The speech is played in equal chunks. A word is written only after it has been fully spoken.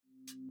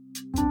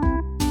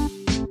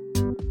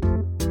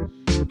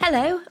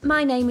Hello,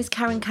 my name is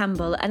Karen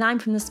Campbell and I'm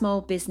from the Small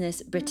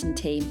Business Britain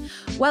team.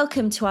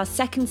 Welcome to our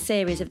second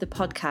series of the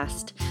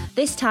podcast.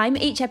 This time,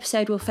 each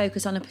episode will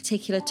focus on a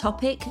particular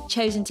topic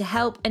chosen to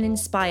help and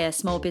inspire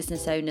small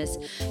business owners,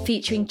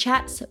 featuring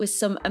chats with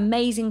some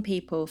amazing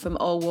people from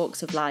all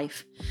walks of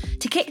life.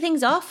 To kick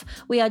things off,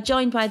 we are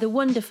joined by the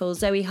wonderful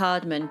Zoe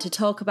Hardman to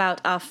talk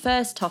about our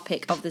first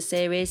topic of the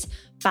series,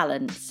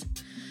 balance.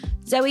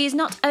 Zoe is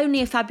not only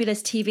a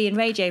fabulous TV and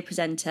radio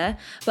presenter,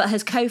 but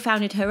has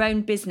co-founded her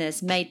own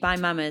business, Made by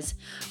Mamas,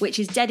 which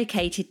is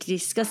dedicated to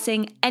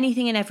discussing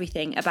anything and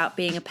everything about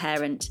being a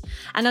parent.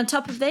 And on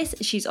top of this,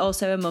 she's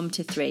also a mum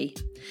to 3.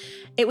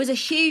 It was a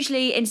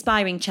hugely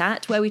inspiring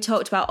chat where we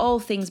talked about all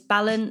things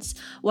balance,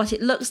 what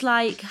it looks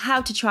like,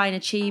 how to try and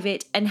achieve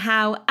it, and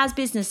how, as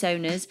business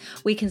owners,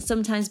 we can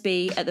sometimes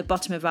be at the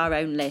bottom of our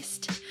own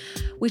list.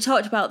 We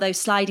talked about those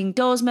sliding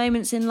doors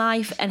moments in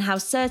life and how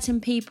certain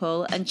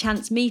people and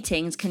chance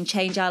meetings can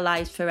change our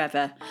lives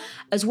forever,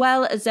 as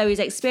well as Zoe's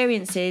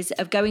experiences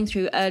of going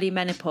through early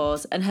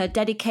menopause and her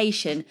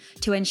dedication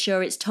to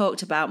ensure it's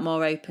talked about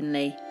more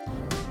openly.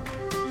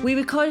 We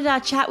recorded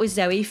our chat with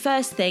Zoe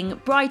first thing,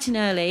 bright and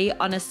early,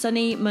 on a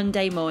sunny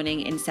Monday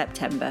morning in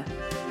September.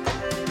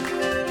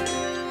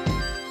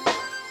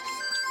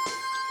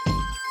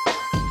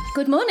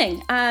 Good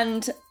morning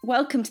and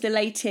welcome to the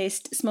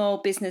latest Small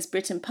Business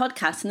Britain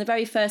podcast and the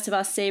very first of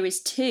our series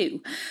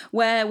 2,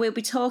 where we'll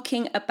be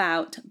talking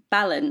about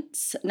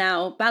balance.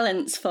 Now,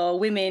 balance for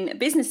women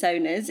business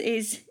owners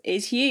is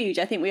huge.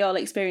 I think we all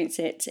experience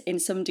it in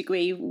some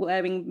degree,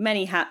 wearing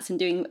many hats and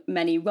doing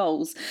many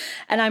roles.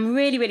 And I'm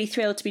really, really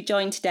thrilled to be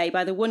joined today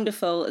by the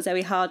wonderful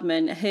Zoe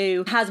Hardman,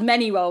 who has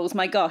many roles.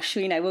 My gosh,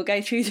 we'll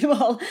go through them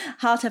all.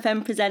 Heart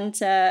FM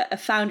presenter, a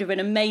founder of an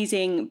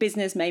amazing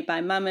business, Made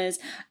by Mamas,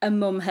 a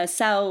mum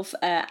herself,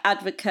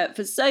 advocate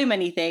for so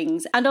many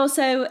things, and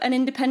also an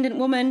independent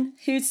woman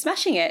who's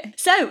smashing it.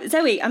 So,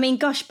 Zoe,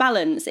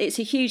 balance, it's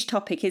a huge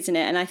topic, isn't it?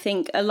 And I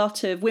think a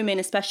lot of women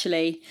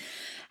especially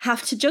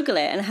have to juggle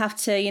it and have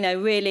to,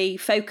 really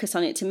focus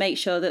on it to make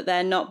sure that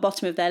they're not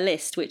bottom of their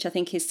list, which I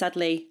think is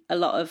sadly a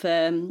lot of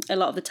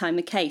the time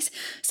the case.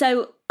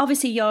 So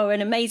obviously you're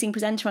an amazing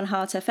presenter on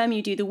Heart FM.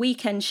 You do the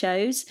weekend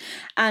shows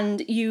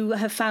and you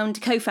have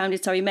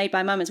co-founded Made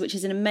by Mamas, which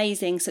is an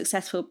amazing,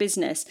 successful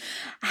business.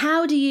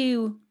 How do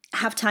you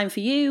have time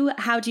for you?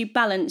 How do you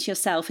balance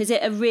yourself? Is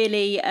it a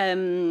really,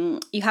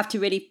 you have to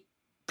really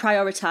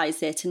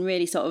prioritise it and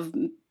really sort of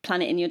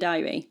plan it in your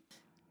diary?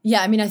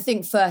 Yeah, I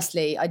think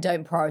firstly, I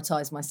don't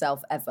prioritise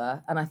myself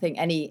ever. And I think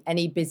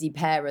any busy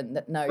parent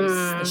that knows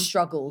the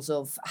struggles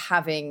of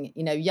having,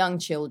 young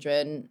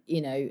children,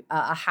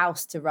 a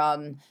house to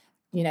run,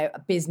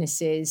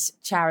 businesses,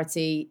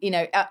 charity,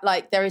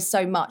 there is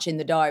so much in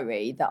the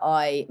diary that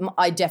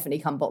I definitely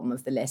come bottom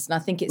of the list. And I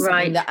think it's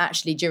something that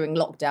actually during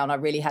lockdown, I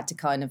really had to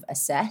kind of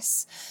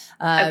assess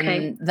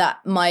that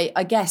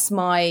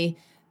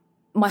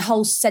my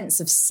whole sense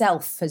of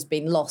self has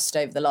been lost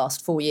over the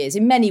last 4 years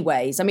in many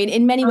ways.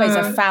 In many ways,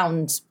 I've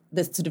found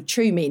the sort of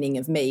true meaning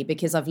of me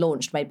because I've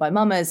launched Made by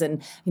Mamas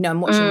and,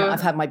 I'm watching,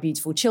 I've had my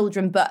beautiful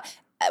children. But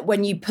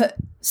when you put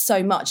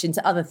so much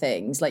into other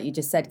things, like you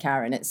just said,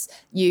 Karen, it's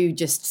you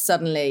just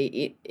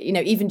suddenly,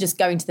 even just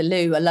going to the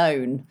loo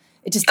alone,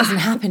 it just doesn't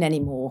happen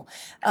anymore.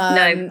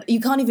 No. You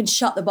can't even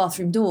shut the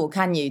bathroom door,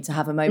 can you, to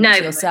have a moment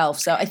to yourself?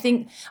 So I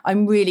think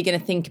I'm really going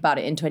to think about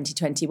it in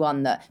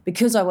 2021 that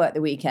because I work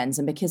the weekends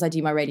and because I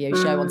do my radio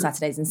show on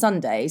Saturdays and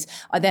Sundays,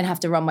 I then have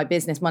to run my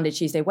business Monday,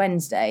 Tuesday,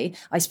 Wednesday.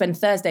 I spend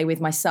Thursday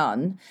with my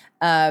son.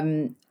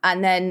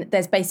 And then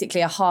there's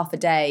basically a half a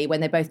day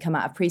when they both come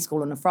out of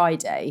preschool on a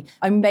Friday.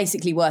 I'm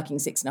basically working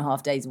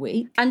 6.5 days a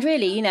week. And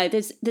really,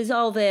 there's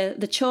all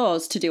the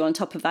chores to do on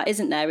top of that,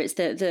 isn't there? It's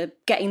the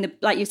getting the,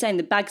 like you're saying,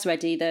 the bags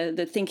ready,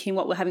 the thinking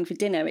what we're having for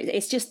dinner.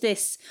 It's just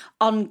this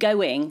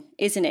ongoing,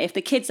 isn't it? If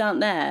the kids aren't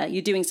there,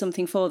 you're doing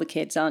something for the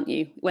kids, aren't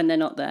you, when they're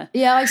not there?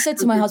 Yeah, I said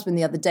to my husband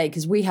the other day,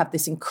 because we have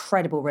this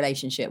incredible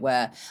relationship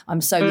where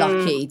I'm so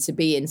lucky to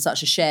be in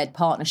such a shared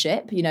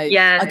partnership.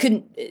 I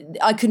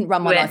couldn't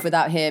run my life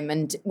without him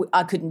and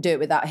I couldn't do it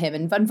without him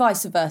and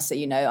vice versa.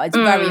 It's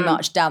very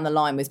much down the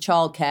line with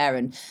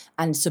childcare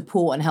and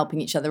support and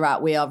helping each other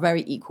out. We are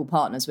very equal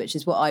partners, which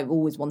is what I've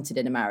always wanted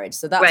in a marriage.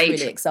 So that's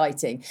really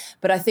exciting.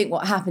 But I think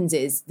what happens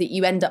is that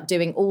you end up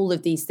doing all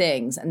of these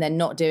things and then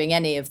not doing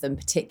any of them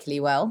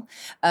particularly well.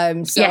 I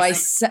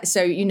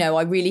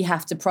really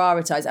have to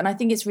prioritize. And I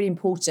think it's really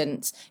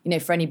important,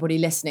 for anybody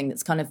listening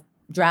that's kind of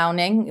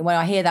drowning. When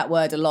I hear that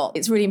word a lot,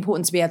 it's really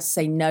important to be able to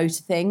say no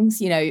to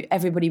things.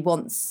 Everybody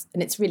wants,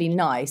 and it's really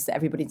nice that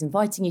everybody's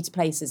inviting you to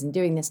places and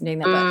doing this and doing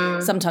that.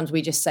 But sometimes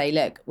we just say,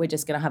 look, we're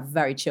just going to have a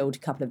very chilled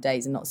couple of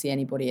days and not see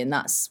anybody. And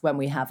that's when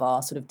we have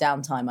our sort of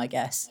downtime, I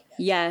guess.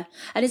 Yeah.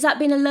 And has that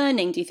been a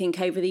learning, do you think,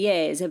 over the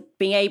years of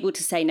being able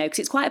to say no? Because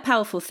it's quite a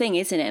powerful thing,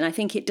 isn't it? And I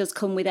think it does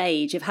come with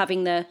age of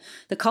having the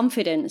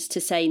confidence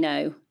to say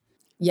no.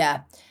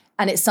 Yeah.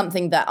 And it's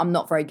something that I'm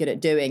not very good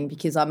at doing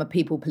because I'm a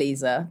people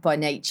pleaser by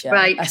nature,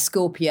 a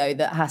Scorpio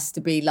that has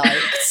to be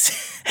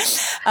liked.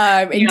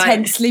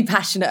 intensely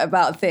passionate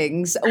about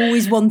things,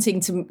 always wanting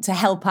to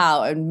help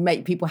out and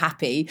make people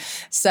happy.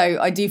 So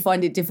I do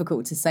find it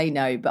difficult to say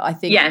no. But I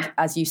think,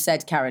 as you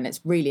said, Karen,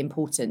 it's really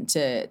important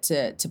to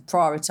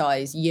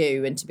prioritise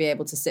you and to be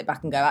able to sit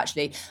back and go,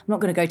 actually, I'm not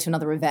going to go to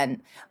another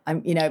event.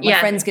 My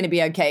friend's going to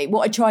be okay.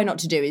 What I try not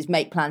to do is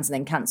make plans and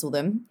then cancel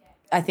them.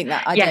 I think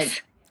that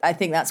I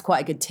think that's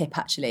quite a good tip,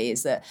 actually,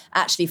 is that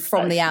actually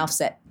from the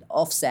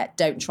offset,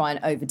 don't try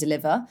and over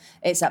deliver.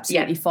 It's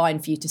absolutely fine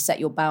for you to set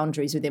your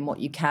boundaries within what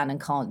you can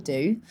and can't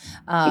do.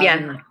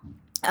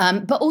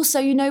 But also,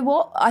 you know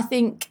what? I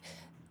think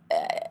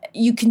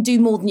you can do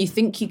more than you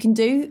think you can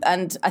do.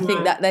 And I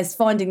think that there's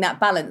finding that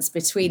balance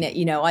between it.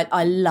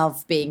 I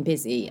love being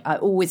busy. I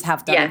always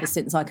have done ever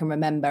since I can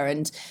remember.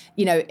 And,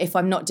 if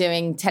I'm not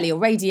doing telly or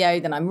radio,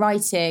 then I'm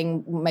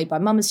writing, Made by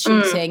Mama's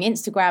shooting,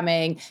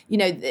 Instagramming.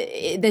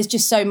 There's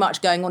just so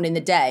much going on in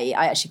the day.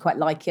 I actually quite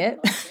like it.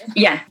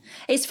 Yeah.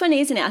 It's funny,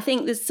 isn't it? I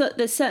think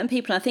there's certain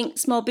people, I think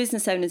small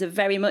business owners are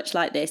very much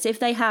like this. If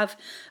they have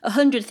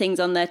 100 things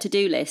on their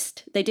to-do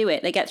list, they do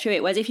it, they get through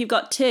it. Whereas if you've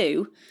got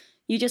 2,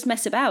 you just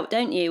mess about,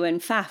 don't you?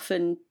 And faff,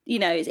 and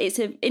it's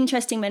an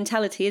interesting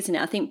mentality, isn't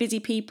it? I think busy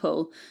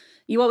people,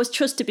 you always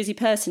trust a busy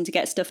person to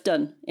get stuff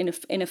done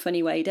in a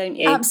funny way, don't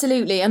you?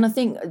 Absolutely. And I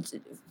think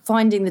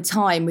finding the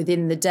time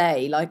within the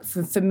day, like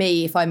for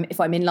me, if I'm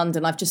in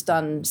London, I've just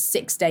done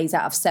 6 days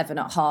out of 7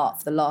 at heart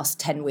for the last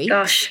 10 weeks.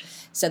 Gosh.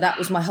 So that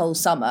was my whole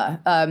summer.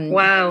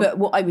 Wow. But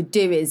what I would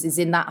do is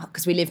in that,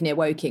 because we live near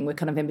Woking, we're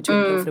kind of in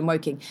between Guildford and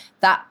Woking,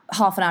 that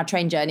half an hour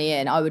train journey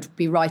in, I would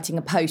be writing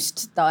a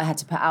post that I had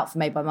to put out for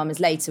Made by Mama's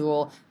later,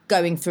 or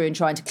going through and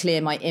trying to clear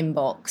my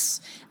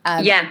inbox.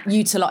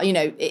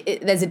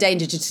 There's a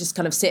danger to just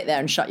kind of sit there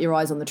and shut your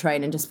eyes on the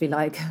train and just be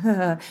like,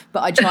 but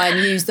I try and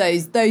use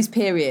those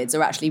periods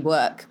are actually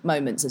work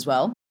moments as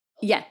well.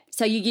 Yeah,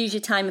 so you use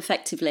your time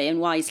effectively and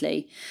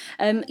wisely.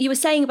 You were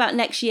saying about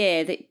next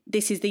year that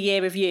this is the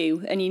year of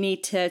you and you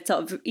need to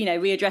sort of,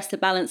 readdress the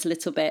balance a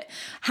little bit.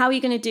 How are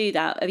you going to do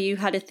that? Have you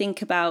had to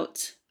think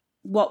about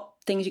what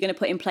things you're going to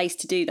put in place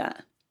to do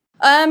that?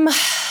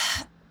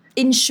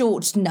 In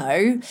short,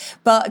 no,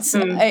 but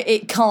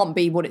it can't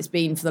be what it's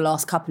been for the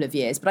last couple of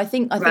years. But I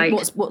think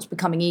what's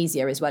becoming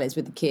easier as well is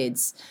with the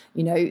kids.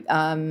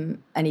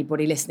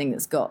 Anybody listening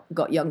that's got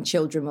young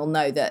children will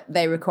know that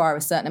they require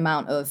a certain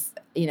amount of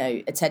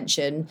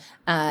attention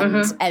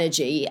and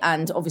energy,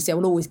 and obviously I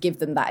will always give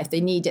them that if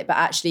they need it. But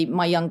actually,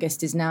 my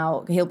youngest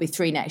he'll be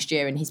 3 next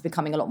year, and he's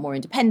becoming a lot more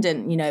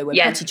independent. We're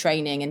potty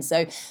training, and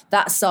so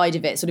that side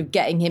of it, sort of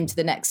getting him to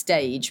the next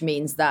stage,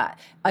 means that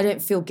I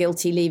don't feel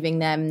guilty leaving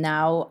them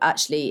now.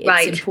 Actually,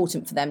 it's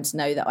important for them to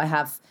know that I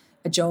have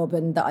a job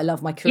and that I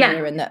love my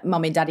career and that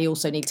mum and daddy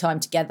also need time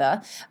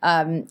together.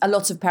 A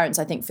lot of parents,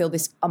 I think, feel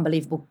this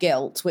unbelievable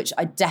guilt, which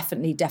I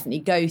definitely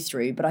go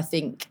through. But I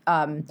think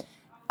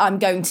I'm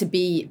going to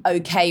be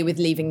okay with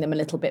leaving them a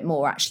little bit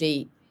more,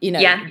 actually,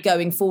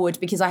 going forward,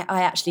 because I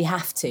actually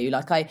have to.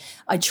 Like,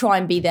 I try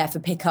and be there for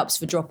pickups,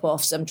 for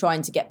drop-offs. I'm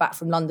trying to get back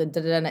from London,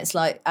 and it's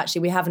like,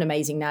 actually, we have an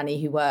amazing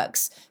nanny who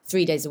works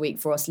 3 days a week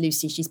for us.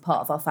 Lucy, she's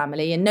part of our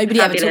family, and nobody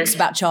ever talks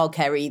about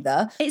childcare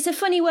either. It's a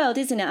funny world,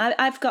 isn't it?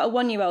 I've got a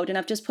 1-year-old, and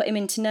I've just put him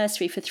into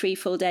nursery for 3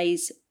 full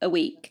days a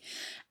week.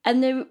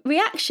 And the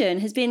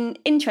reaction has been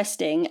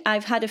interesting.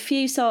 I've had a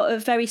few sort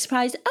of very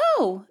surprised,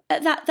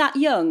 at that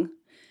young.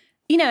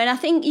 And I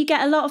think you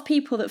get a lot of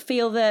people that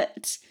feel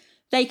that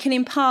they can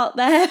impart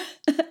their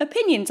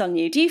opinions on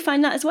you. Do you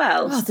find that as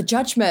well? Oh, the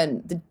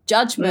judgment.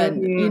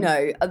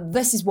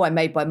 This is why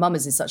Made by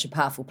Mamas is such a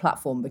powerful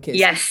platform, because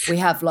we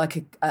have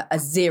like a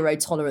zero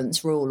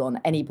tolerance rule on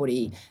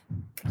anybody,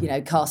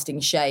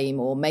 casting shame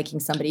or making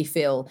somebody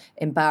feel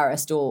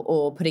embarrassed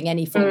or putting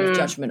any form of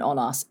judgment on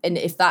us. And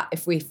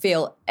if we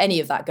feel any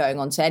of that going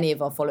on to any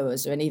of our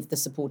followers or any of the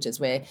supporters,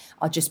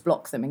 I'll just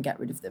block them and get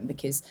rid of them,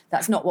 because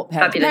that's not what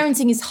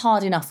parenting is.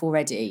 Hard enough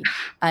already.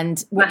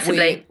 And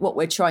what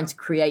we're trying to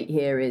create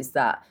here is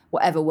that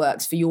whatever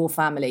works for your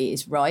family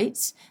is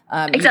right.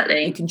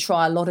 Exactly. You can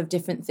try a lot of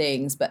different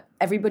things, but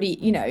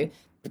everybody,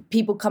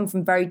 people come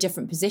from very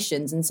different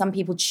positions, and some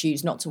people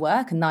choose not to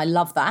work, and I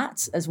love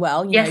that as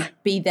well.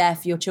 Be there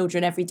for your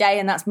children every day,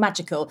 and that's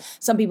magical.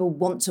 Some people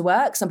want to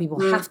work, some people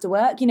have to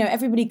work.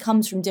 Everybody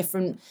comes from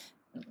different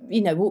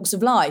walks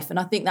of life, and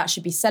I think that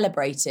should be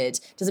celebrated.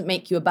 Doesn't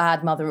make you a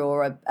bad mother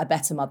or a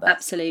better mother.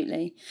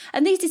 Absolutely.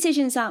 And these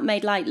decisions aren't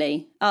made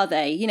lightly, are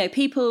they?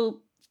 People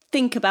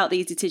think about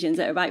these decisions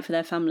that are right for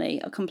their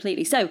family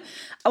completely. So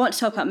I want to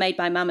talk about Made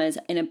by Mamas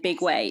in a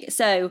big way.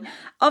 So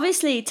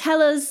obviously,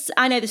 tell us,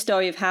 I know the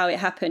story of how it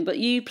happened, but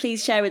you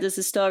please share with us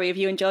the story of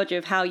you and Georgia,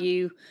 of how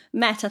you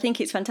met. I think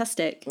it's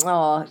fantastic.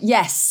 Oh,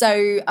 yes.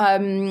 So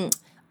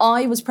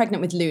I was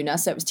pregnant with Luna,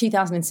 so it was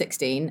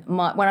 2016.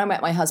 When I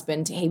met my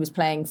husband, he was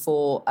playing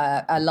for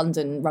a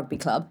London rugby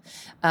club,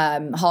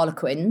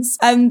 Harlequins.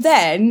 And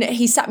then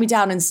he sat me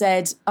down and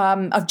said,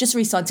 I've just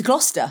re-signed to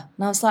Gloucester.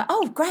 And I was like,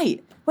 oh,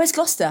 great. Where's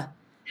Gloucester?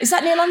 Is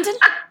that near London?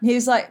 And he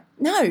was like,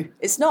 no,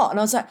 it's not. And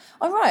I was like,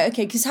 oh, right,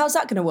 okay, because how's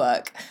that going to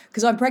work?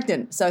 Because I'm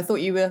pregnant, so I thought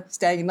you were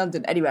staying in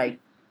London. Anyway,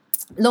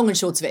 long and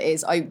short of it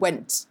is I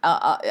went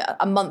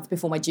a month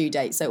before my due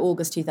date. So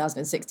August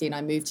 2016,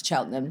 I moved to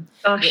Cheltenham,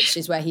 which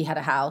is where he had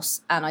a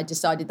house. And I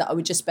decided that I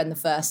would just spend the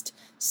first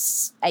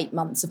 8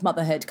 months of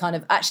motherhood kind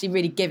of actually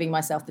really giving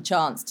myself the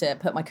chance to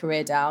put my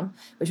career down,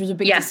 which was a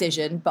big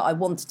decision, but I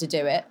wanted to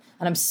do it.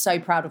 And I'm so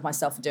proud of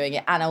myself for doing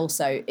it. And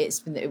also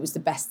it was the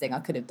best thing I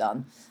could have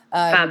done.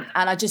 And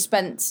I just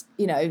spent,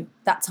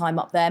 that time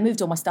up there,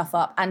 moved all my stuff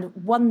up. And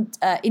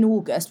in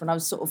August, when I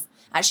was sort of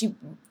actually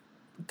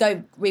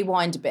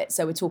rewind a bit.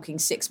 So we're talking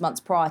 6 months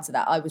prior to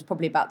that. I was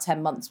probably about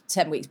 10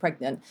 weeks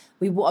pregnant.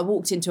 I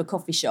walked into a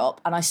coffee shop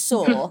and I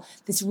saw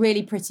this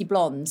really pretty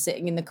blonde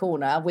sitting in the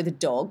corner with a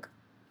dog.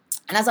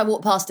 And as I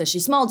walked past her, she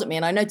smiled at me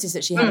and I noticed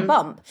that she had a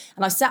bump.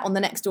 And I sat on the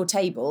next door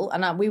table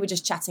and we were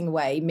just chatting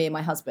away, me and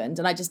my husband.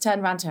 And I just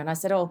turned around to her and I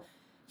said, "Oh,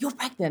 you're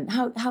pregnant.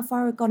 How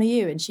far gone are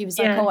you?" And she was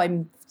like, "Oh,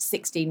 I'm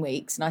 16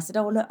 weeks." And I said,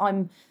 "Oh, look,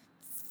 I'm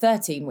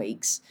 13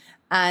 weeks.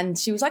 And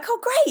she was like, "Oh,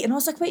 great." And I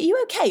was like, "Wait, are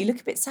you okay? You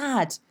look a bit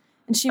sad."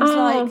 And she was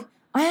like,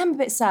 "I am a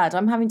bit sad.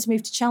 I'm having to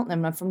move to Cheltenham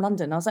and I'm from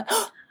London." I was like,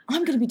 "Oh,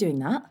 I'm going to be doing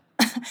that."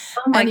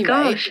 Oh my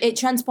gosh. It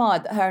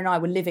transpired that her and I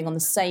were living on the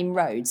same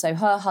road. So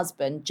her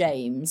husband,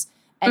 James,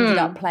 ended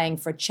up playing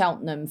for a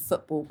Cheltenham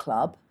football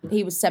club.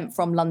 He was sent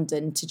from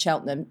London to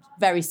Cheltenham,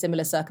 very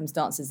similar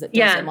circumstances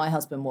that my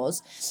husband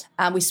was.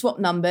 And we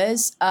swapped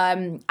numbers.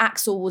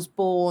 Axel was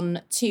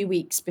born 2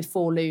 weeks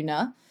before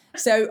Luna.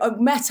 So I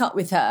met up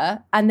with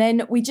her and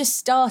then we just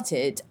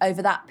started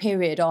over that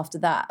period after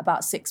that,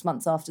 about 6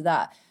 months after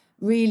that,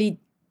 really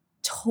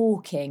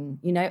talking,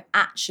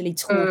 actually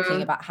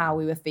talking about how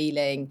we were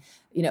feeling,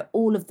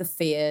 all of the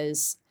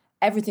fears,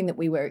 everything that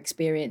we were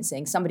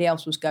experiencing. Somebody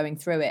else was going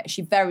through it.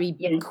 She very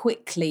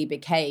quickly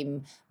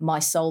became my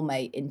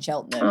soulmate in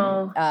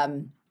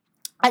Cheltenham.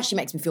 Actually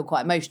makes me feel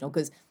quite emotional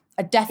because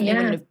I definitely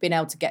wouldn't have been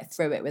able to get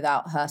through it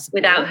without her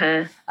support. Without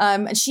her.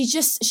 And she's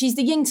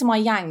the yin to my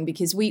yang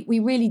because we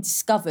really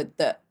discovered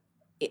that,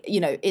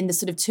 in the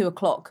sort of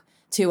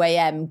 2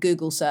 a.m.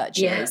 Google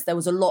searches, there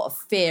was a lot of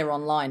fear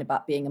online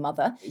about being a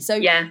mother. So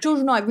George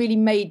and I really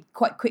made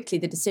quite quickly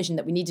the decision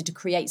that we needed to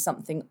create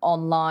something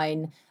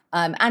online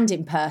and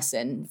in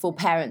person for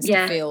parents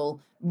to feel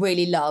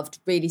really loved,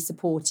 really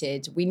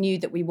supported. We knew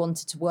that we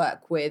wanted to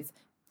work with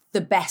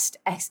the best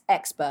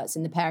experts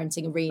in the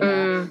parenting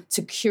arena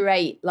to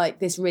curate like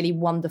this really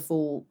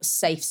wonderful,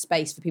 safe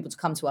space for people to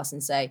come to us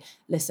and say,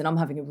 "Listen, I'm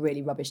having a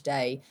really rubbish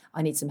day.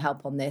 I need some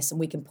help on this." And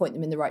we can point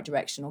them in the right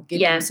direction or give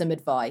them some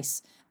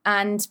advice.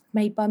 And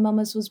Made by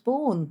Mamas was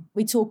born.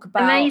 We talk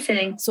about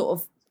sort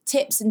of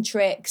tips and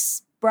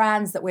tricks,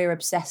 brands that we're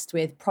obsessed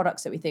with,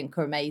 products that we think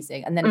are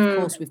amazing. And then, of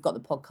course, we've got the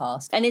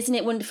podcast. And isn't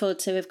it wonderful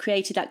to have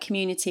created that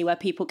community where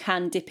people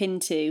can dip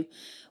into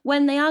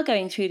when they are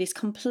going through this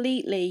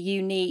completely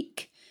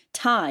unique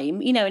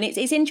time, and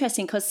it's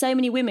interesting because so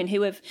many women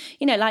who have,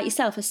 like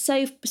yourself, are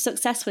so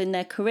successful in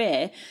their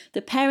career,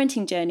 the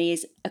parenting journey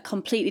is a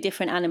completely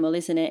different animal,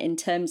 isn't it, in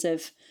terms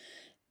of,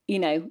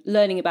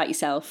 learning about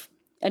yourself,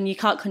 and you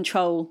can't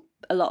control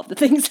a lot of the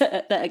things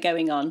that are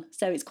going on.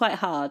 So it's quite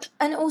hard.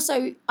 And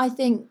also, I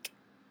think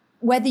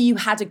whether you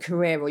had a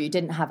career or you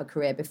didn't have a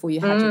career before you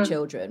had your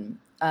children,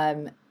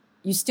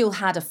 you still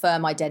had a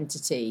firm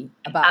identity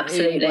about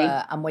who you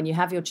were. And when you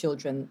have your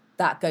children,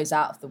 that goes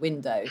out of the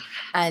window.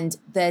 And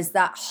there's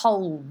that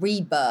whole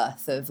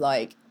rebirth of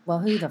like, well,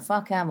 who the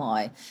fuck am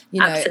I?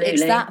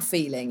 It's that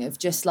feeling of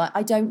just like,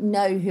 I don't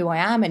know who I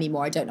am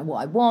anymore. I don't know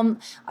what I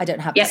want. I don't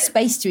have the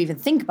space to even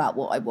think about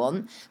what I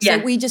want. So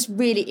we just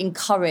really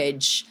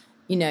encourage,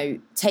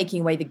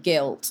 taking away the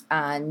guilt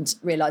and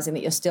realising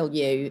that you're still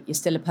you're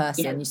still a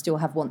person, you still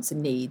have wants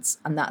and needs.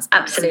 And that's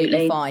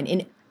absolutely fine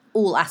in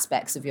all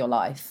aspects of your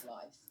life.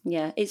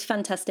 Yeah, it's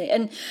fantastic.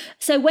 And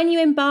so when you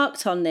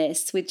embarked on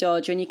this with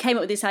Georgia and you came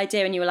up with this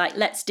idea and you were like,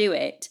 let's do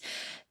it,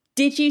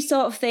 did you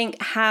sort of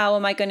think, how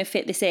am I going to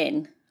fit this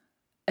in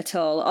at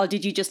all? Or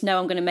did you just know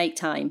I'm going to make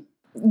time?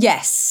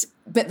 Yes,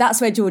 but that's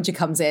where Georgia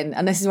comes in.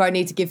 And this is where I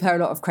need to give her a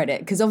lot of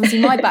credit because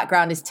obviously my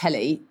background is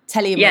telly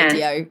and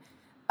radio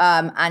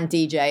and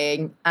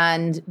DJing.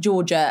 And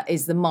Georgia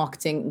is the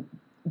marketing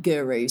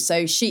guru.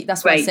 So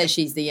that's why I say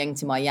she's the yin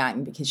to my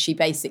yang, because she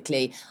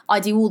basically,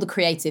 I do all the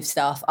creative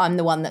stuff. I'm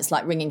the one that's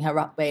like ringing her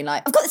up being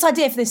like, I've got this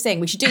idea for this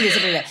thing, we should do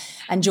this.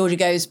 And Georgia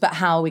goes, but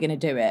how are we going to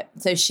do it?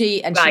 So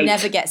she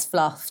never gets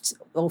fluffed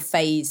or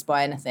phased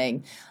by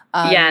anything.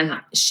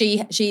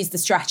 She's the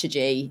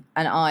strategy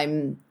and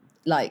I'm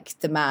like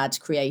the mad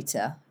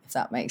creator, if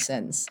that makes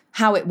sense.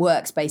 How it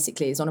works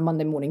basically is on a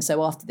Monday morning.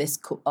 So after this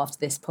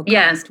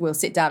podcast, we'll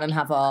sit down and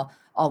have our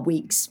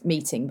week's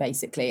meeting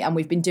basically, and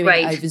we've been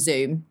doing it over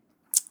Zoom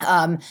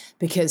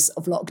because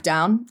of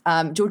lockdown.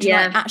 George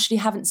and I actually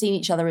haven't seen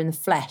each other in the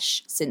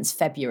flesh since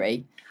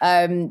February.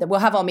 We'll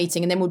have our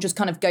meeting and then we'll just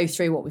kind of go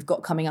through what we've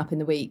got coming up in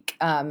the week.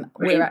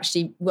 We're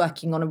actually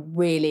working on a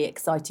really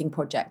exciting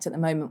project at the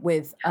moment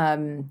with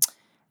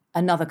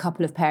another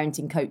couple of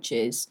parenting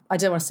coaches. I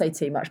don't want to say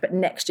too much, but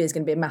next year is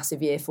going to be a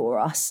massive year for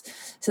us.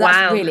 So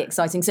that's really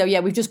exciting. So yeah,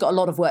 we've just got a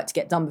lot of work to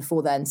get done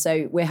before then.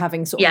 So we're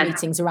having sort of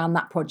meetings around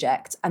that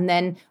project. And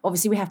then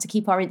obviously we have to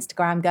keep our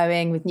Instagram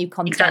going with new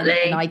content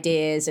and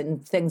ideas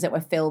and things that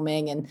we're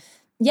filming. And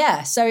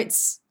yeah, so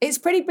it's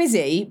pretty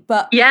busy,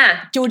 but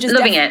Georgia's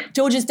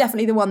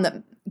definitely the one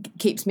that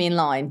keeps me in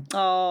line.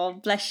 Oh,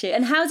 bless you.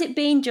 And how's it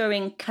been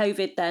during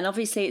COVID then?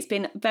 Obviously it's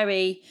been a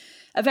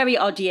very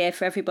odd year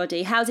for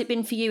everybody. How's it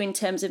been for you in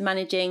terms of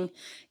managing,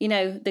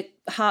 the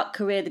Heart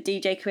career, the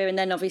DJ career, and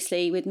then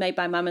obviously with Made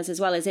by Mamas as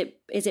well? Is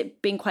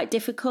it been quite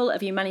difficult?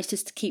 Have you managed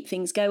just to keep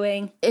things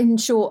going? In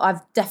short,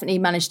 I've definitely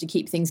managed to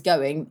keep things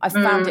going. I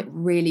found it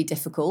really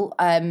difficult.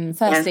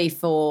 Firstly,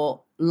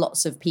 for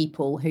lots of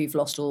people who've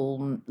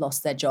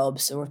lost their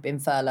jobs or have been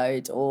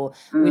furloughed, or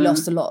we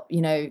lost a lot,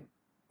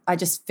 I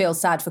just feel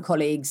sad for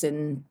colleagues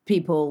and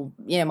people,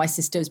 my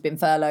sister's been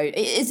furloughed.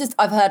 It's just,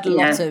 I've heard a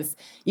lot of,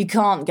 you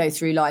can't go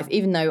through life,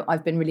 even though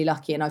I've been really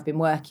lucky and I've been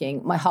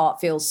working, my heart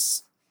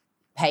feels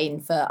pain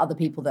for other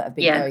people that have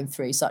been going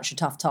through such a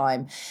tough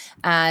time.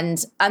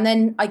 And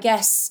then I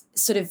guess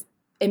sort of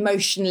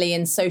emotionally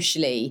and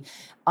socially,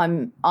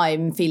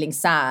 I'm feeling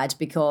sad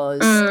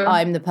because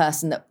I'm the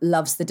person that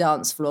loves the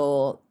dance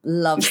floor,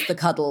 loves the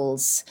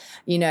cuddles,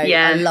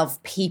 I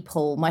love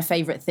people. My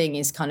favourite thing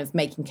is kind of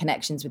making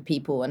connections with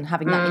people and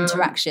having that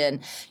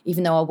interaction.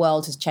 Even though our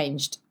world has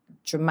changed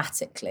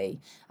dramatically,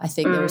 I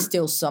think there is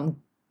still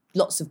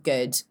lots of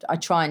good. I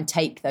try and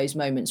take those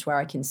moments where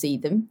I can see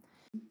them.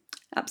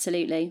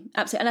 Absolutely.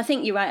 And I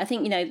think you're right. I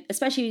think,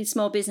 especially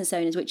small business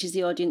owners, which is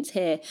the audience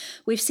here,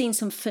 we've seen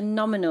some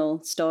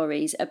phenomenal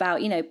stories about,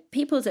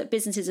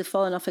 businesses have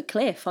fallen off a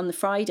cliff on the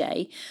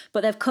Friday,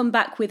 but they've come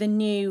back with a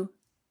new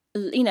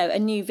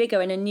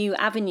vigor and a new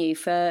avenue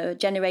for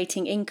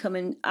generating income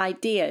and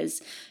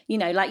ideas.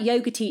 Like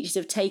yoga teachers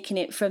have taken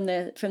it from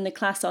the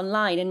class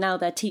online and now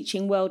they're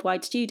teaching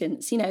worldwide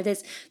students.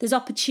 There's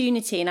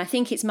opportunity, and I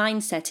think it's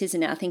mindset,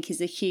 isn't it? I think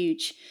is a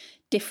huge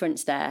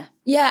difference there.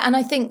 Yeah, and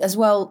I think as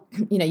well,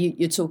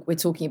 we're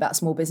talking about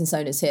small business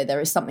owners here.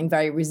 There is something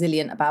very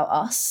resilient about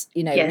us.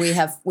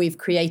 We've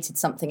created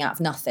something out of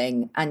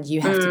nothing, and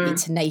you have to be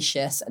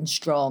tenacious and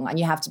strong, and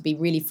you have to be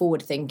really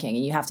forward thinking,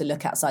 and you have to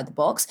look outside the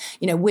box.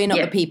 We're not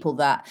the people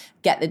that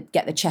get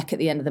the check at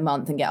the end of the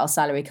month and get our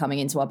salary coming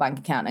into our bank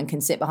account and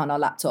can sit behind our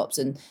laptops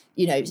and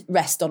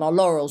rest on our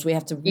laurels. We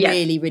have to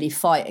really, really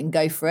fight and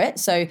go for it.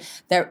 So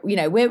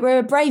we're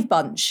a brave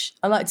bunch.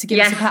 I like to give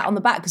us a pat on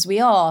the back because we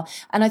are,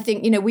 and I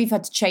think we've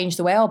had to change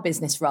the way our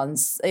business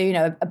runs.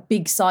 A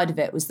big side of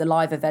it was the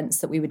live events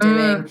that we were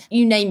doing.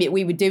 You name it,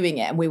 we were doing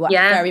it, and we were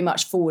very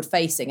much forward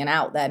facing and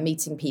out there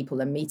meeting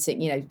people and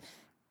meeting,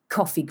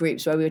 coffee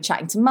groups where we were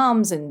chatting to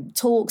mums and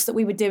talks that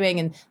we were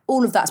doing, and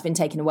all of that's been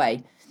taken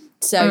away.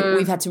 So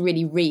we've had to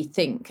really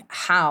rethink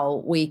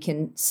how we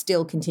can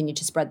still continue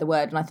to spread the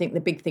word. And I think the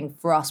big thing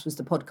for us was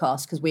the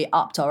podcast, because we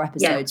upped our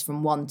episodes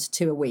from 1 to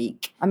 2 a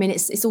week. I mean,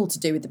 it's all to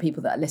do with the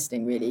people that are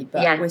listening, really.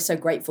 But we're so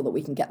grateful that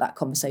we can get that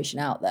conversation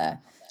out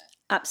there.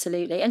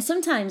 Absolutely. And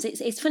sometimes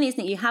it's funny,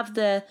 isn't it? You have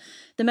the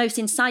most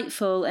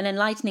insightful and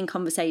enlightening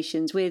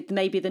conversations with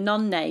maybe the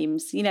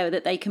non-names,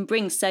 that they can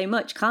bring so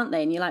much, can't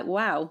they? And you're like,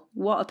 wow,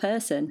 what a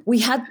person. We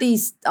had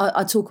these,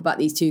 I talk about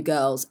these two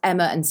girls,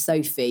 Emma and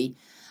Sophie,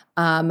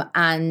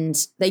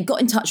 and they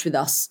got in touch with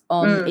us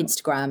on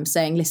Instagram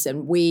saying,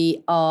 listen,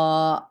 we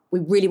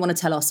really want to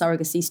tell our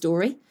surrogacy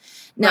story.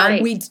 Now,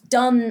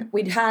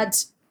 we'd had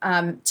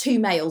 2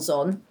 males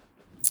on,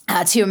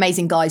 2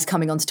 amazing guys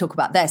coming on to talk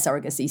about their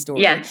surrogacy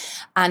story. Yeah.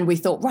 And we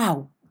thought,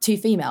 wow, 2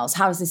 females,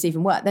 how does this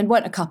even work? They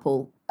weren't a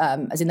couple,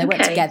 as in they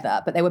weren't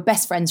together, but they were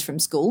best friends from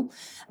school.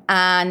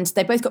 And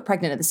they both got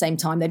pregnant at the same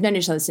time. They'd known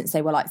each other since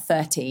they were like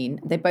 13.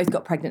 They both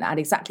got pregnant at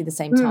exactly the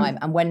same time.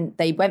 And when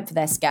they went for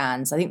their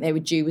scans, I think there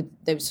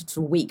was sort of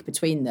a week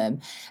between them.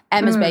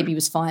 Emma's baby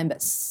was fine,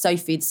 but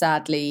Sophie had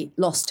sadly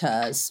lost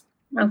hers.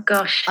 Oh,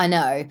 gosh. I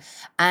know.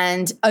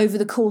 And over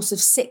the course of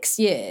 6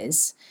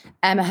 years,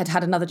 Emma had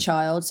had another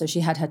child. So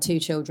she had her 2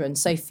 children.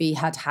 Sophie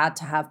had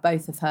to have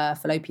both of her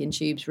fallopian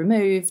tubes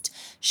removed.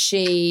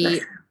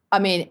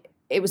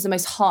 It was the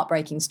most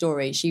heartbreaking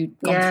story. She'd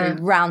gone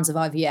through rounds of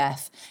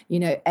IVF,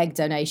 egg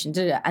donation,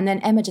 and then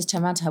Emma just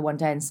turned around to her one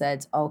day and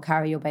said, I'll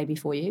carry your baby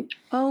for you.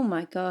 Oh,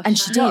 my gosh. And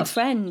she did. What a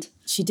friend.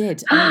 She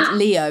did. And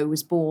Leo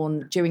was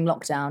born during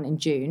lockdown in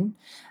June.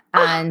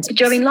 And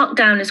during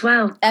lockdown as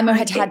well. Emma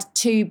had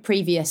 2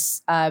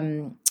 previous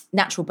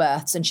natural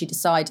births, and she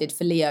decided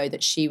for Leo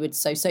that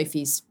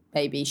Sophie's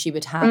baby, she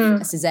would have a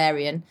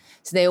cesarean.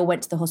 So they all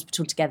went to the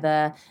hospital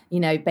together.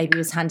 Baby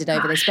was handed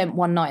over. They spent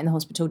one night in the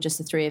hospital, just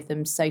the 3 of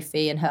them,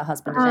 Sophie and her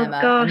husband and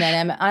Emma. Gosh. And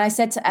then and I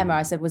said to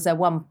Emma, was there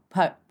one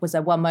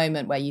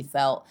moment where you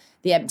felt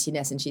the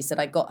emptiness? And she said,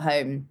 I got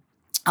home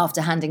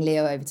after handing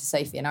Leo over to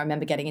Sophie, and I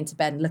remember getting into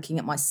bed and looking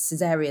at my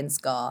cesarean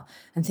scar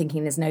and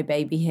thinking, there's no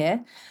baby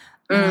here.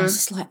 And I was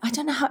just like, I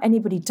don't know how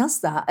anybody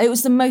does that. It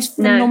was the most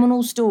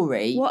phenomenal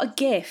story. What a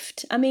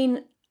gift. I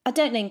mean, I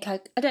don't know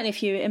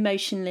if you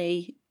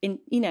emotionally,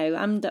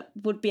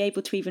 would be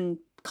able to even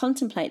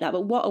contemplate that.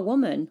 But what a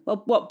woman.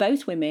 Well, what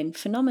both women.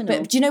 Phenomenal.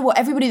 But do you know what?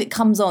 Everybody that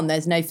comes on,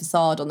 there's no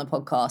facade on the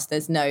podcast.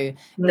 There's no.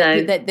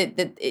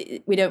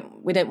 We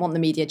don't want the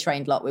media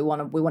trained lot. We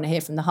want to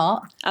hear from the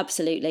heart.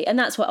 Absolutely, and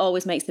that's what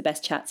always makes the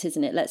best chats,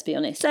 isn't it? Let's be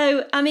honest.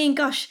 So, I mean,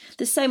 gosh,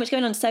 there's so much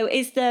going on. So,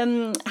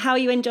 how are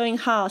you enjoying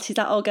Heart? Is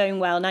that all going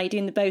well? Now you're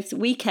doing both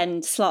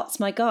weekend slots.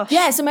 My gosh.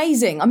 Yeah, it's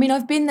amazing. I mean,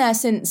 I've been there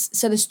since.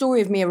 So the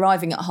story of me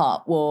arriving at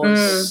Heart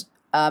was.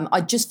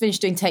 I just finished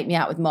doing Take Me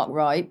Out with Mark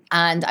Wright,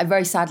 and I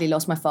very sadly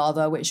lost my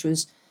father, which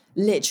was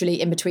literally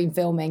in between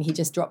filming. He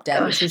just dropped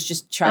dead, which was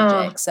just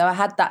tragic. So I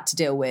had that to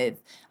deal with.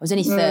 I was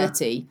only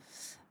 30.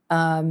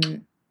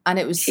 And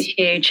it was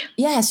huge.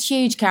 Yeah, it's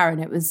huge, Karen.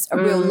 It was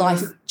a real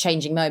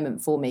life-changing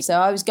moment for me. So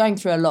I was going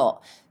through a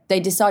lot. They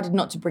decided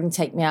not to bring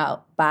Take Me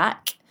Out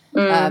back.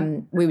 We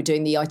were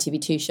doing the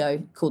ITV2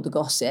 show called The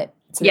Gossip.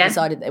 So they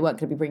decided they weren't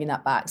going to be bringing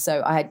that back.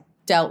 So I had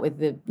dealt with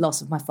the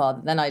loss of my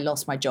father. Then I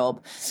lost my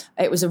job.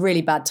 It was a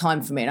really bad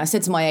time for me. And I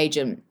said to my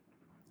agent,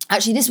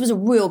 actually, this was a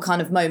real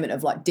kind of moment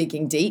of like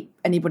digging deep.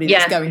 Anybody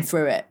that's going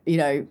through it, you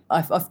know,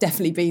 I've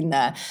definitely been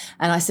there.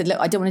 And I said, look,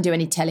 I don't want to do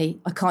any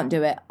telly. I can't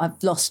do it.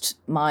 I've lost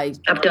my...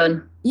 I'm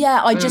done.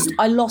 Yeah,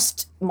 I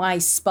lost my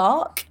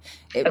spark.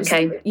 It was,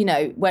 you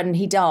know, when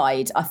he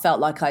died, I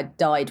felt like I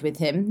died with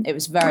him. It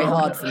was very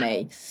hard for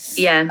me.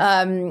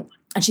 Yeah.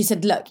 And she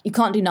said, look, you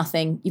can't do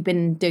nothing. You've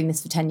been doing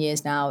this for 10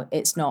 years now.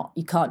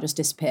 You can't just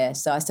disappear.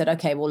 So I said,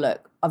 okay, well,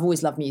 look, I've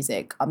always loved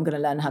music. I'm going to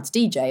learn how to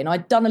DJ. And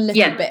I'd done a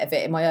little bit of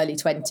it in my early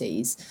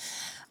 20s.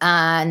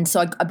 And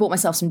so I bought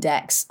myself some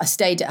decks. I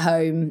stayed at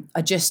home.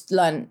 I just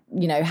learned,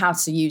 you know, how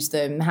to use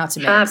them, how to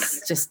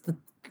mix, just,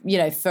 you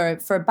know, for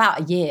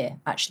about a year,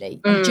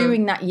 actually. And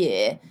during that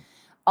year,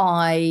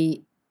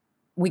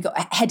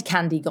 Head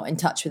Candy got in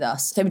touch with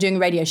us. So we're doing a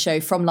radio show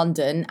from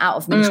London, out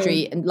of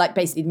Ministry, and like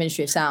basically the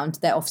Ministry of Sound.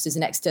 Their offices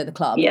are next to the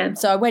club. Yeah.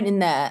 So I went in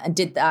there and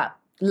did that.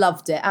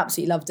 Loved it,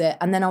 absolutely loved it.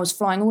 And then I was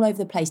flying all over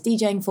the place,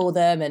 DJing for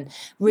them, and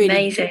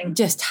really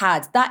just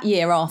had that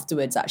year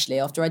afterwards, actually,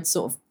 after I'd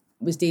sort of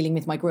was dealing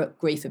with my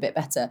grief a bit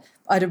better,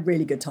 I had a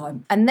really good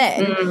time. And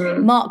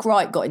then Mark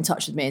Wright got in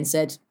touch with me and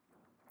said,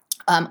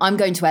 I'm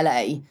going to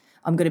LA.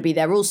 I'm going to be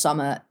there all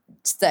summer.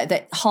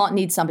 That Heart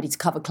needs somebody to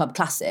cover club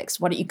classics.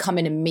 Why don't you come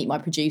in and meet my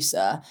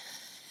producer?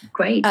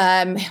 Great.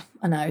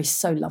 I know, he's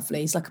so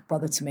lovely. He's like a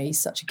brother to me. He's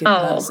such a good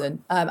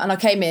person. And I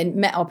came in,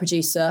 met our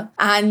producer,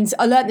 and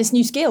I learned this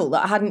new skill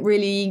that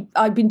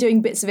I'd been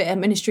doing bits of it at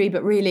Ministry,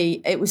 but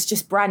really it was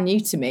just brand new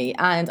to me.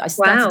 And I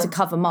started to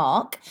cover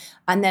Mark.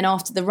 And then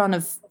after the run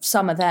of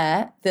summer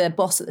there, the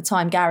boss at the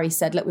time, Gary,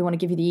 said, look, we want to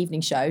give you the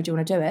evening show. Do you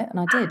want to do it? And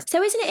I did.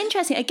 So isn't it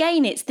interesting?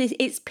 Again,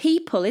 it's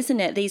people, isn't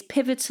it? These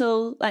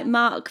pivotal, like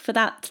Mark for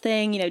that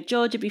thing, you know,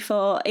 Georgia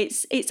before.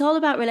 It's all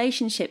about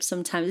relationships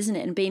sometimes, isn't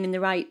it? And being in the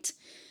right,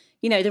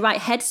 you know, the right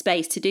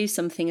headspace to do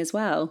something as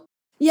well.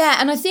 Yeah,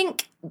 and I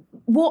think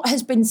what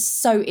has been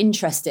so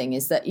interesting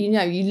is that, you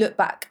know, you look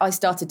back, I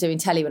started doing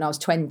telly when I was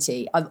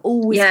 20. I've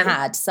always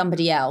had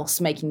somebody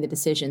else making the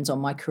decisions on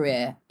my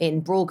career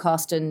in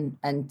broadcast and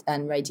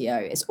radio.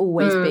 It's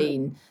always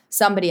been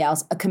somebody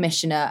else, a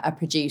commissioner, a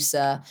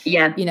producer.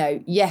 Yeah. You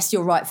know, yes,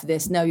 you're right for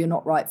this. No, you're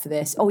not right for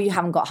this. Oh, you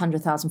haven't got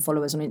 100,000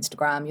 followers on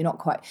Instagram. You're not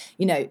quite,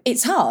 you know,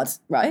 it's hard,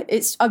 right?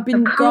 I've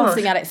been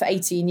grafting at it for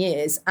 18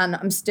 years and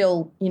I'm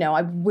still, you know, I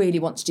really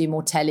want to do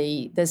more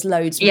telly. There's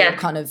loads more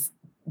kind of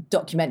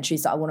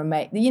documentaries that I want to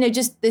make, you know,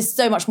 just there's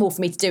so much more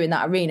for me to do in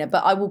that arena,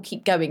 but I will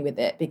keep going with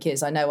it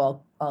because I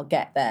know I'll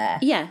get there.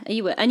 Yeah,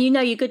 you will, and you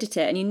know you're good at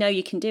it and you know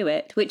you can do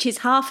it, which is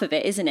half of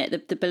it, isn't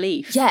it? The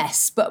belief.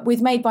 Yes, but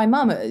with Made by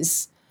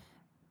Mamas,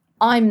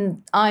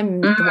 I'm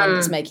the one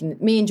that's making,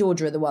 me and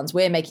Georgia are the ones,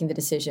 we're making the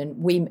decision.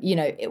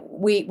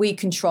 We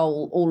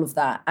control all of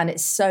that, and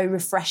it's so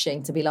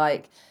refreshing to be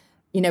like,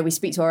 you know, we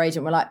speak to our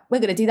agent, we're like, we're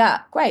going to do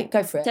that. Great,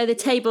 go for it. So the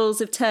tables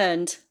have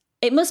turned.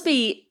 It must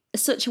be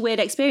such a weird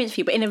experience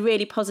for you, but in a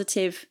really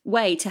positive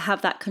way to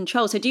have that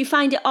control. So do you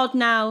find it odd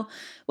now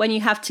when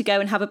you have to go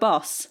and have a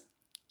boss?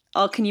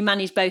 Or can you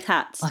manage both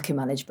hats? I can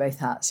manage both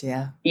hats,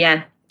 yeah.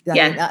 Yeah.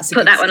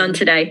 Put that one on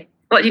today.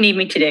 What do you need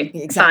me to do?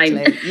 Exactly.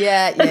 Fine.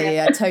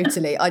 Yeah,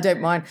 totally. I don't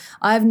mind.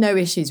 I have no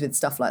issues with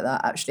stuff like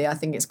that, actually. I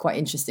think it's quite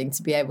interesting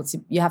to be able to,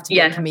 you have to be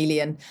a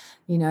chameleon,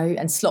 you know,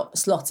 and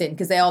slot in,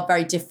 because they are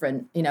very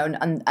different, you know,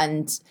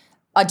 and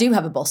I do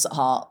have a boss at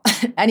Heart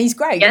and he's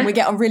great and we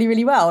get on really,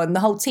 really well and the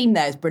whole team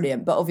there is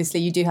brilliant, but obviously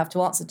you do have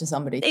to answer to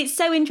somebody. It's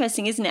so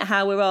interesting, isn't it,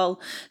 how we're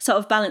all sort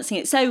of balancing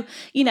it. So,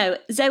 you know,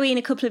 Zoe, in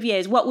a couple of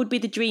years, what would be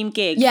the dream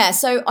gig? Yeah,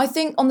 so I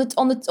think on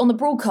the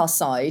broadcast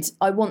side,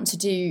 I want to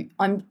do,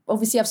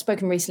 I've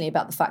spoken recently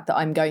about the fact that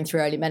I'm going through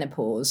early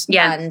menopause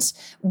and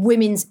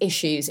women's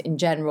issues in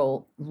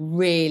general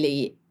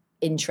really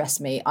interests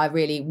me. I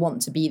really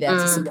want to be there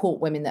to support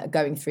women that are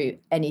going through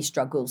any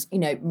struggles,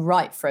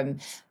 right from,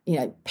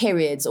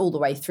 periods all the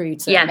way through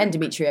to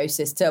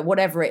endometriosis, to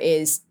whatever it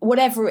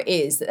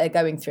is that they're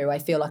going through. I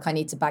feel like I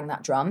need to bang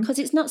that drum. Because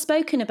it's not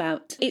spoken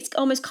about. It's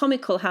almost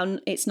comical how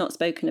it's not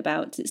spoken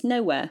about. It's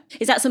nowhere.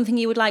 Is that something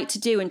you would like to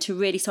do, and to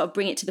really sort of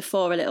bring it to the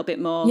fore a little bit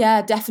more?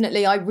 Yeah,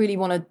 definitely. I really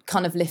want to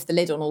kind of lift the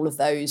lid on all of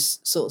those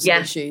sorts of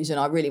issues, and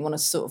I really want to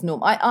sort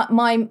of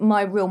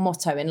my real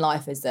motto in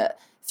life is that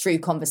through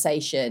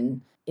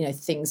conversation,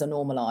 things are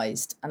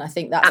normalised. And I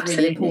think that's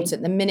really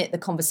important. The minute the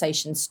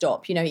conversations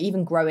stop,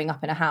 even growing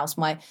up in a house,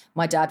 my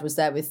dad was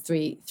there with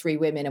three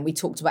women, and we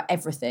talked about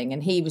everything.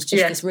 And he was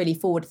just this really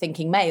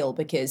forward-thinking male,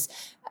 because,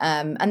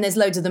 and there's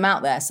loads of them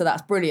out there, so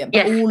that's brilliant.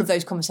 But all of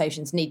those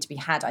conversations need to be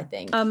had, I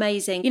think.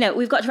 Amazing.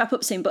 We've got to wrap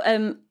up soon, but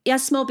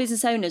as small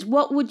business owners,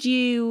 what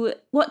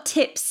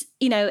tips,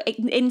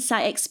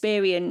 insight,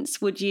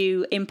 experience would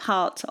you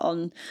impart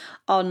on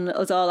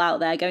us all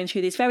out there going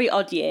through this very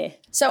odd year?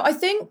 So I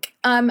think,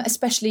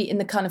 especially in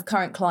the kind of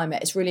current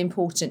climate, it's really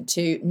important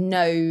to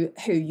know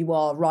who you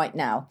are right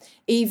now.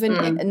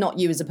 Even not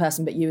you as a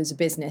person, but you as a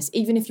business.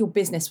 Even if your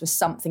business was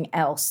something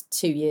else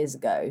 2 years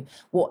ago,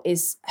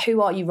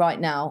 who are you right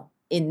now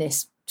in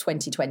this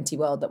 2020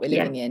 world that we're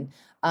living in?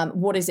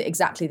 What is it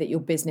exactly that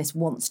your business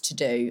wants to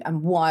do,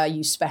 and why are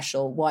you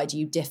special? Why do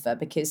you differ?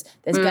 Because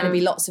there's going to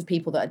be lots of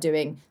people that are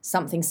doing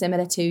something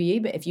similar to you,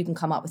 but if you can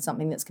come up with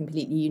something that's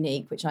completely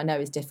unique, which I know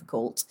is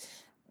difficult,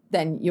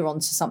 then you're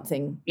onto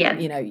something,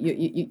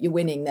 you're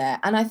winning there.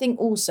 And I think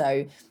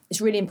also it's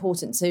really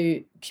important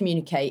to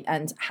communicate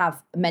and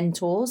have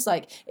mentors.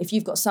 Like, if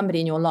you've got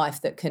somebody in your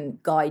life that can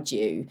guide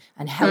you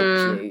and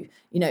help you,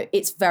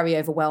 it's very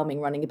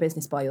overwhelming running a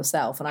business by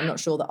yourself. And I'm not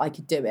sure that I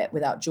could do it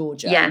without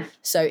Georgia. Yeah.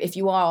 So if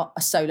you are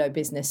a solo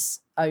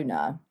business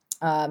owner,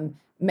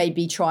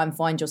 maybe try and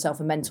find yourself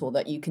a mentor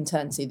that you can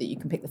turn to, that you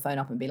can pick the phone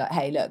up and be like,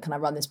 hey, look, can I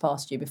run this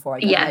past you before I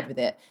go ahead with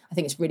it? I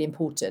think it's really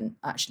important,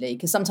 actually,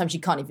 because sometimes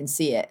you can't even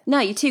see it. No,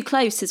 you're too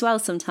close as well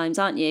sometimes,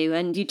 aren't you?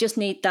 And you just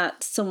need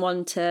that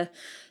someone to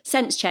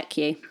sense check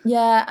you.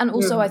 Yeah, and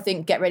also I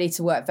think get ready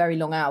to work very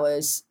long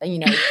hours,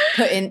 and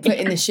put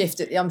in the shift.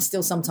 I'm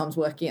still sometimes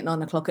working at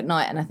 9 o'clock at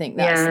night, and I think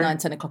that's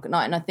 9-10 o'clock at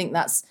night, and I think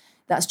that's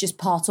just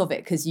part of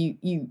it, because you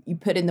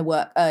put in the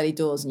work early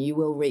doors and you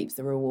will reap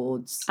the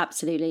rewards.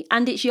 Absolutely.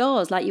 And it's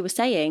yours, like you were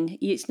saying.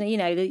 It's,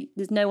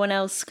 there's no one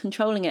else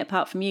controlling it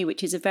apart from you,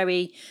 which is a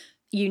very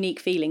unique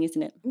feeling,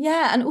 isn't it?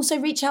 Yeah, and also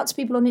reach out to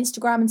people on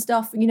Instagram and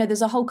stuff.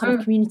 There's a whole kind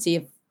of community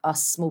of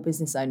us small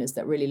business owners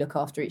that really look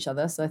after each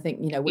other. So I think,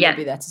 we'll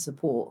be there to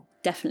support.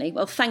 Definitely.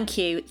 Well, thank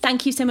you.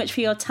 Thank you so much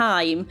for your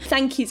time.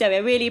 Thank you, Zoe. I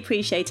really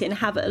appreciate it, and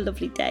have a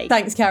lovely day.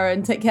 Thanks,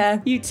 Karen. Take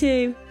care. You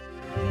too.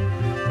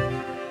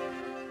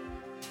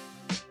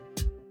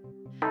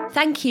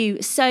 Thank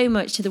you so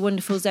much to the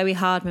wonderful Zoe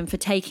Hardman for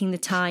taking the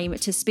time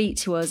to speak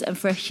to us, and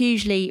for a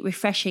hugely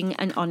refreshing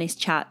and honest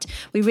chat.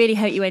 We really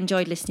hope you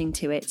enjoyed listening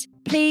to it.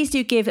 Please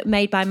do give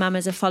Made by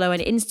Mamas a follow on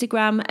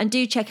Instagram, and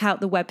do check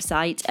out the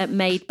website at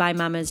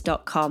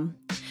madebymamas.com.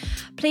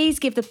 Please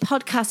give the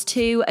podcast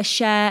too a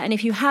share, and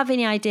if you have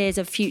any ideas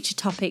of future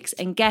topics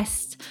and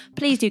guests,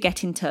 please do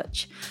get in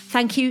touch.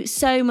 Thank you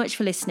so much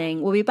for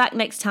listening. We'll be back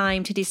next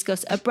time to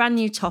discuss a brand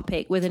new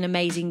topic with an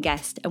amazing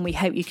guest, and we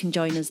hope you can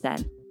join us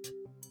then.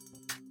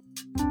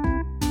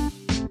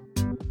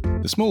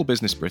 The Small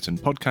Business Britain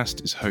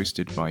podcast is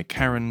hosted by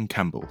Karen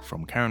Campbell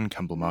from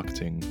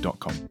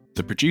KarenCampbellMarketing.com.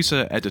 The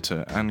producer,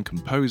 editor and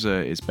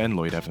composer is Ben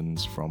Lloyd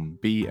Evans from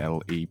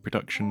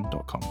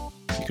BLEProduction.com.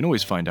 You can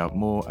always find out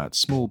more at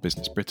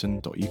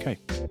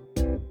smallbusinessbritain.uk.